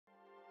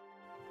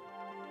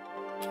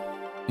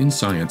In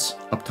science,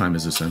 uptime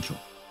is essential.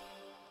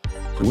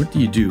 So what do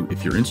you do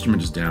if your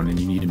instrument is down and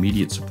you need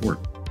immediate support?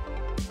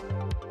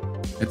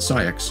 At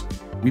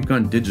SCIEX, we've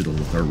gone digital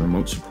with our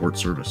remote support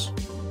service.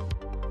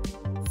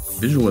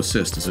 Visual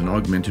Assist is an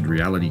augmented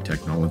reality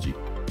technology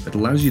that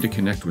allows you to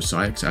connect with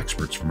SCIEX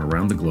experts from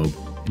around the globe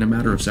in a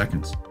matter of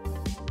seconds.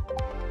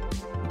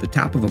 With the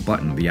tap of a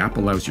button, the app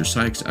allows your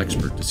SCIEX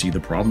expert to see the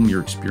problem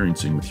you're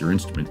experiencing with your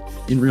instrument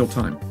in real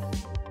time,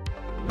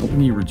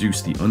 helping you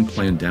reduce the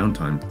unplanned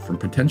downtime from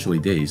potentially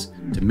days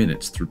to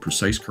minutes through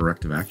precise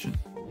corrective action.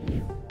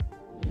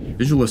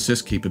 Visual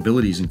Assist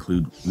capabilities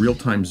include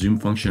real-time zoom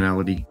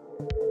functionality,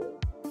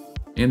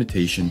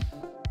 annotation,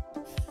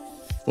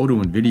 photo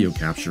and video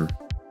capture,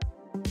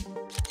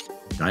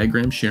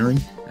 diagram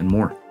sharing, and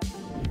more.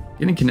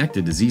 Getting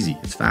connected is easy,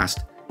 it's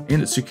fast,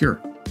 and it's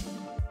secure.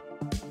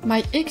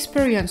 My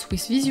experience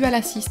with Visual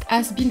Assist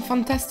has been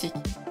fantastic.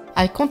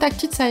 I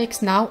contacted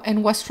SCIEX Now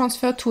and was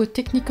transferred to a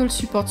technical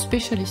support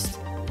specialist.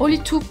 All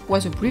it took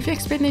was a brief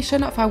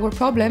explanation of our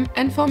problem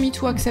and for me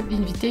to accept the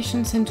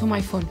invitation sent to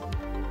my phone.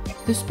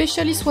 The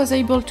specialist was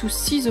able to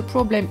see the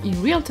problem in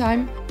real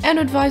time and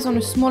advise on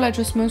a small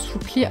adjustment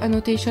through clear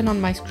annotation on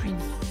my screen.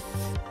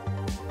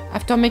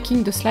 After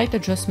making the slight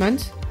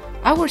adjustment,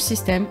 our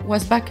system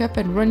was back up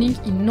and running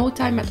in no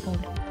time at all.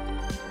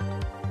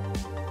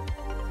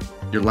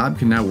 Your lab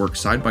can now work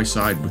side by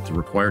side with the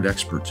required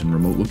experts in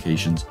remote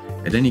locations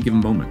at any given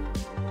moment.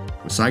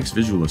 With SCIEX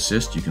Visual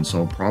Assist, you can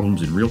solve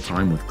problems in real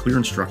time with clear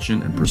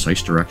instruction and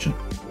precise direction.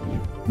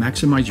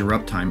 Maximize your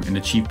uptime and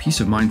achieve peace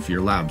of mind for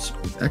your labs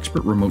with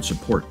expert remote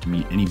support to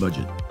meet any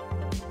budget.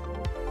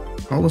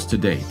 Call us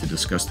today to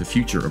discuss the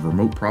future of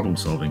remote problem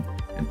solving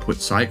and put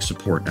SCIEX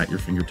support at your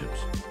fingertips.